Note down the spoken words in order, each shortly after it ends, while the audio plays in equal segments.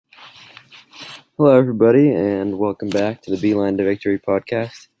Hello, everybody, and welcome back to the Beilein to Victory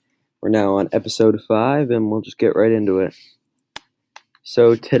podcast. We're now on episode 5, and we'll just get right into it.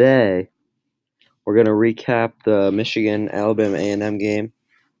 So today, we're going to recap the Michigan-Alabama A&M game.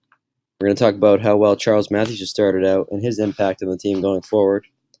 We're going to talk about how well Charles Matthews has started out and his impact on the team going forward.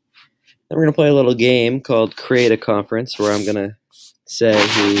 Then we're going to play a little game called Create a Conference, where I'm going to say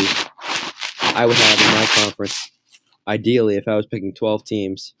who I would have in my conference, ideally if I was picking 12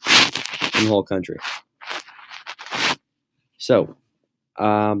 teams in the whole country. So,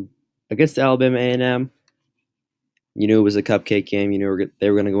 against Alabama A&M, you knew it was a cupcake game. You knew they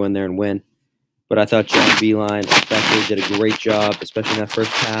were going to go in there and win. But I thought John Beilein especially did a great job, especially in that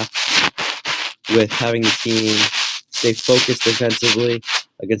first half, with having the team stay focused defensively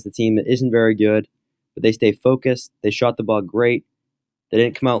against a team that isn't very good. But they stay focused. They shot the ball great. They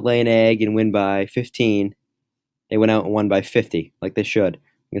didn't come out laying an egg and win by 15. They went out and won by 50, like they should,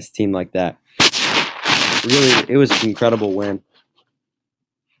 against a team like that. Really, it was an incredible win.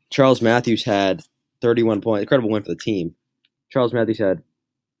 Charles Matthews had 31 points. Incredible win for the team. Charles Matthews had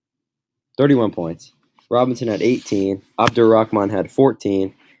 31 points. Robinson had 18. Abdur-Rahman had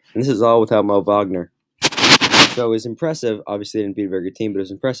 14. And this is all without Mo Wagner. So it was impressive. Obviously, they didn't beat a very good team, but it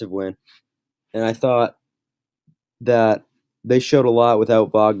was an impressive win. And I thought that they showed a lot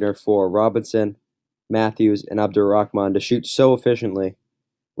without Wagner for Robinson, Matthews, and Abdur-Rahman to shoot so efficiently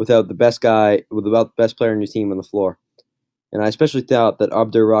without the best player on your team on the floor. And I especially thought that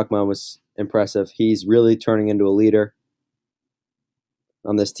Abdur-Rahman was impressive. He's really turning into a leader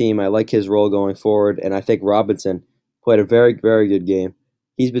on this team. I like his role going forward, and I think Robinson played a very, very good game.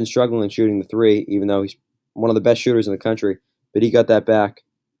 He's been struggling shooting the three, even though he's one of the best shooters in the country, but he got that back.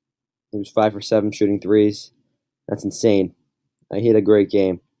 He was 5 for 7 shooting threes. That's insane. He had a great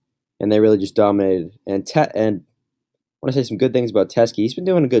game, and they really just dominated. And I want to say some good things about Teskey. He's been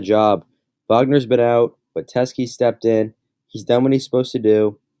doing a good job. Wagner's been out, but Teskey stepped in. He's done what he's supposed to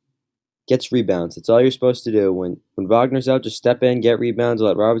do. Gets rebounds. That's all you're supposed to do. When Wagner's out, just step in, get rebounds,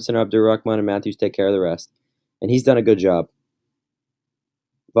 let Robinson, Abdur-Rahman, and Matthews take care of the rest. And he's done a good job.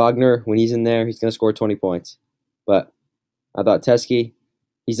 Wagner, when he's in there, he's going to score 20 points. But I thought Teskey,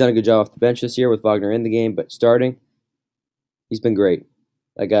 he's done a good job off the bench this year with Wagner in the game, but starting, he's been great.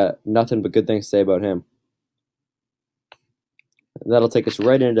 I got nothing but good things to say about him. And that'll take us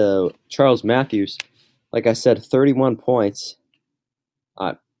right into Charles Matthews. Like I said, 31 points.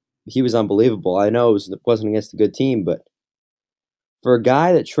 He was unbelievable. I know it wasn't against a good team, but for a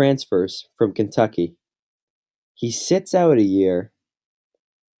guy that transfers from Kentucky, he sits out a year,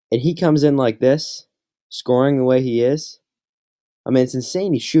 and he comes in like this, scoring the way he is. I mean, it's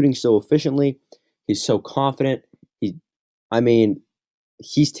insane. He's shooting so efficiently. He's so confident. He's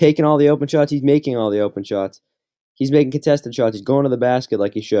taking all the open shots. He's making all the open shots. He's making contested shots. He's going to the basket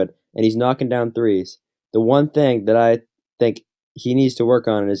like he should, and he's knocking down threes. The one thing that I think he needs to work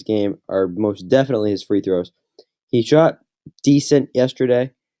on in his game are most definitely his free throws. He shot decent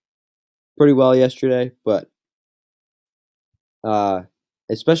yesterday, pretty well yesterday, but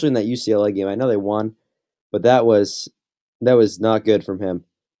especially in that UCLA game. I know they won, but that was not good from him.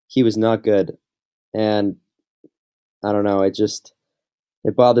 He was not good, and I don't know.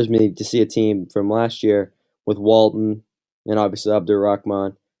 It bothers me to see a team from last year with Walton and obviously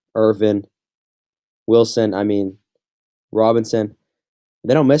Abdur-Rahman, Irvin, Wilson. Robinson.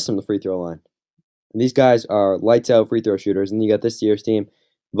 They don't miss from the free throw line. And these guys are lights out free throw shooters. And you got this year's team.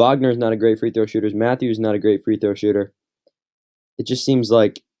 Wagner's not a great free throw shooter. Matthews not a great free throw shooter. It just seems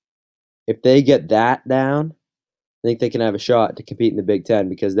like if they get that down, I think they can have a shot to compete in the Big Ten,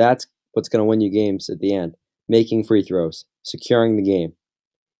 because that's what's going to win you games at the end. Making free throws, securing the game.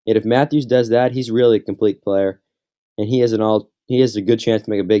 And if Matthews does that, he's really a complete player. And he has a good chance to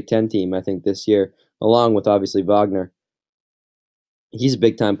make a Big Ten team, I think, this year, along with obviously Wagner. He's a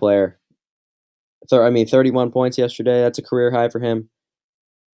big-time player. 31 points yesterday. That's a career high for him.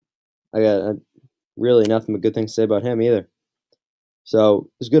 I got really nothing but good things to say about him either. So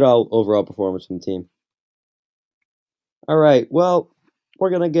it was good overall performance from the team. All right, well,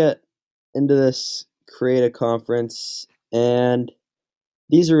 we're going to get into this Create a Conference, and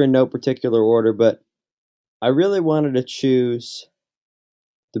these are in no particular order, but I really wanted to choose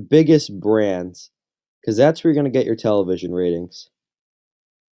the biggest brands, because that's where you're going to get your television ratings.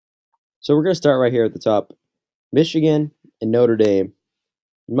 So we're going to start right here at the top. Michigan and Notre Dame.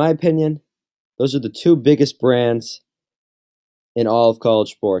 In my opinion, those are the two biggest brands in all of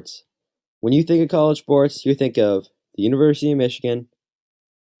college sports. When you think of college sports, you think of the University of Michigan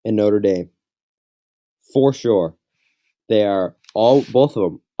and Notre Dame. For sure. They are both of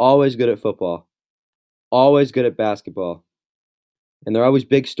them, always good at football, always good at basketball. and there are always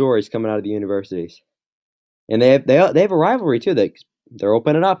big stories coming out of the universities. And they have a rivalry too. They're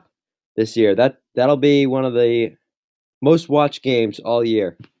opening up this year. That'll be one of the most watched games all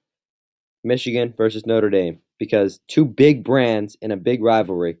year. Michigan versus Notre Dame, because two big brands in a big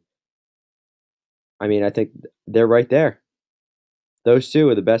rivalry. I mean, I think they're right there. Those two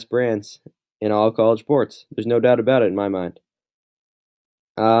are the best brands in all college sports. There's no doubt about it in my mind.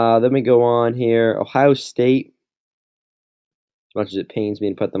 Let me go on here. Ohio State, as much as it pains me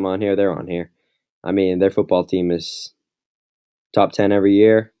to put them on here, they're on here. I mean, their football team is top 10 every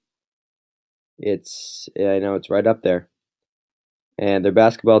year. Yeah, I know it's right up there. And their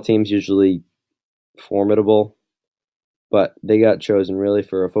basketball team's usually formidable, but they got chosen really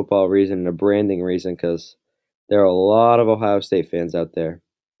for a football reason and a branding reason because there are a lot of Ohio State fans out there.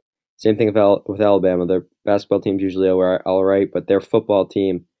 Same thing with Alabama. Their basketball team's usually all right, but their football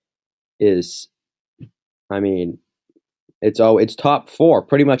team is, I mean, it's top four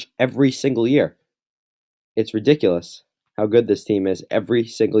pretty much every single year. It's ridiculous how good this team is every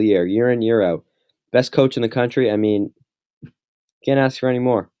single year in, year out. Best coach in the country. I mean, can't ask for any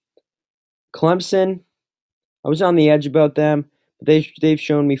more. Clemson, I was on the edge about them, but they've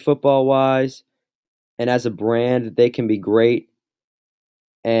shown me football wise and as a brand that they can be great.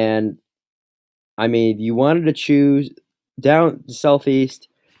 And I mean, you wanted to choose down the Southeast.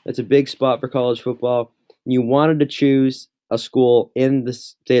 It's a big spot for college football. You wanted to choose a school in the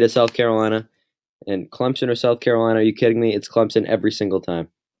state of South Carolina, and Clemson or South Carolina. Are you kidding me? It's Clemson every single time.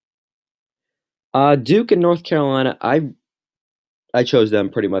 Duke and North Carolina. I chose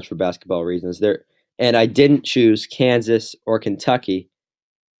them pretty much for basketball reasons. And I didn't choose Kansas or Kentucky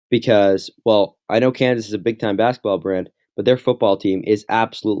because, well, I know Kansas is a big time basketball brand, but their football team is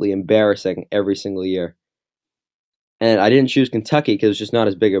absolutely embarrassing every single year. And I didn't choose Kentucky because it's just not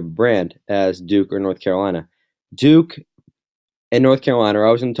as big of a brand as Duke or North Carolina. Duke and North Carolina are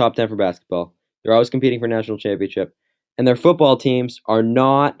always in the top 10 for basketball. They're always competing for national championship. And their football teams are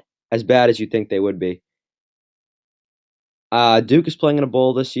not as bad as you think they would be. Duke is playing in a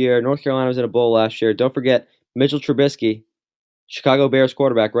bowl this year. North Carolina was in a bowl last year. Don't forget, Mitchell Trubisky, Chicago Bears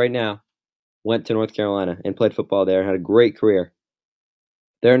quarterback right now, went to North Carolina and played football there and had a great career.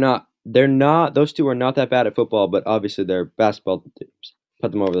 Those two are not that bad at football, but obviously they're basketball teams.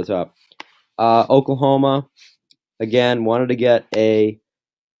 Put them over the top. Oklahoma, again, wanted to get a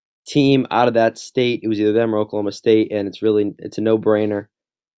team out of that state. It was either them or Oklahoma State, and it's a no-brainer.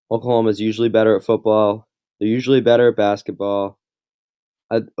 Oklahoma is usually better at football. They're usually better at basketball.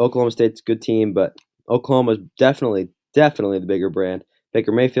 Oklahoma State's a good team, but Oklahoma is definitely the bigger brand.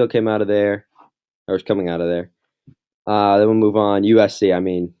 Baker Mayfield came out of there, or is coming out of there. Then we'll move on. USC, I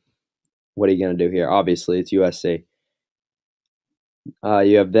mean, what are you going to do here? Obviously, it's USC.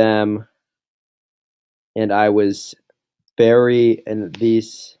 You have them, and I was and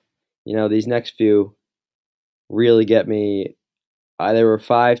these next few really get me. There were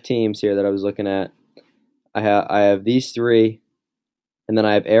 5 teams here that I was looking at. I have these 3, and then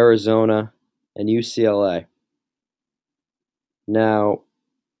I have Arizona and UCLA. Now,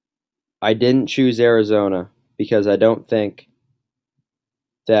 I didn't choose Arizona because I don't think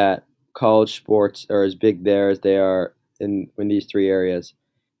that college sports are as big there as they are in these 3 areas.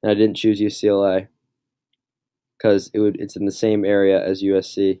 And I didn't choose UCLA because it's in the same area as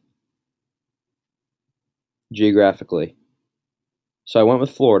USC geographically. So I went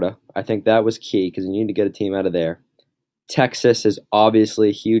with Florida. I think that was key because you need to get a team out of there. Texas is obviously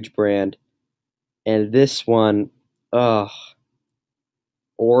a huge brand. And this one,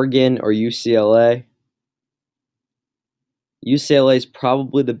 Oregon or UCLA. UCLA is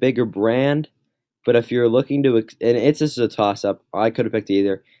probably the bigger brand, but if you're looking to, and this is a toss-up, I could have picked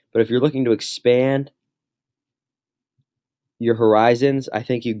either, but if you're looking to expand your horizons, I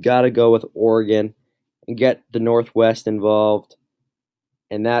think you got to go with Oregon and get the Northwest involved,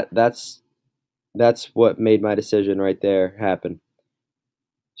 and that's what made my decision right there happen.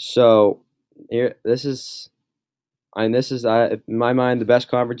 So this is in my mind the best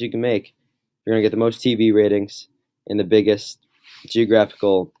conference you can make. You're gonna get the most TV ratings in the biggest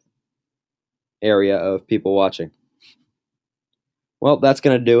geographical area of people watching. Well, that's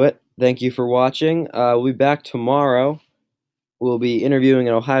gonna do it. Thank you for watching. We'll be back tomorrow. We'll be interviewing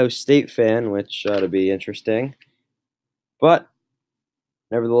an Ohio State fan, which ought to be interesting. But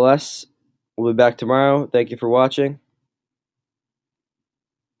nevertheless, we'll be back tomorrow. Thank you for watching.